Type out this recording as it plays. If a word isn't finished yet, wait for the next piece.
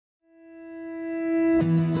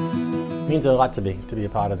means a lot to me to be a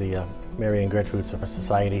part of the Mary Gertrude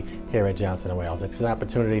Society here at Johnson & Wales. It's an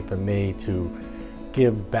opportunity for me to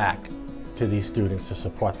give back to these students, to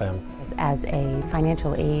support them. As a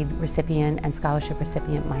financial aid recipient and scholarship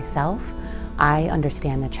recipient myself, I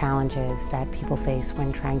understand the challenges that people face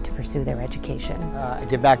when trying to pursue their education. I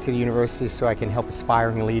give back to the university so I can help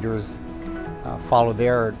aspiring leaders follow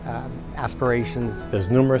their aspirations. There's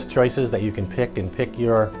numerous choices that you can pick, and pick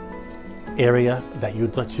your area that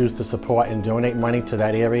you'd choose to support and donate money to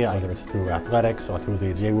that area, either it's through athletics or through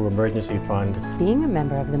the JWU Emergency Fund. Being a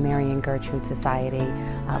member of the Mary Gertrude Society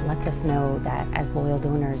lets us know that as loyal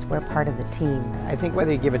donors, we're part of the team. I think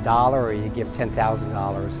whether you give $1 or you give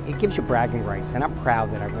 $10,000, it gives you bragging rights, and I'm proud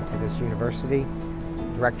that I went to this university.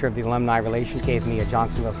 The director of the Alumni Relations gave me a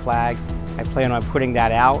Johnson & Wales flag. I plan on putting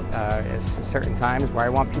that out at certain times where I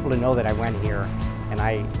want people to know that I went here, and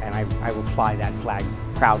I will fly that flag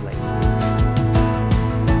proudly.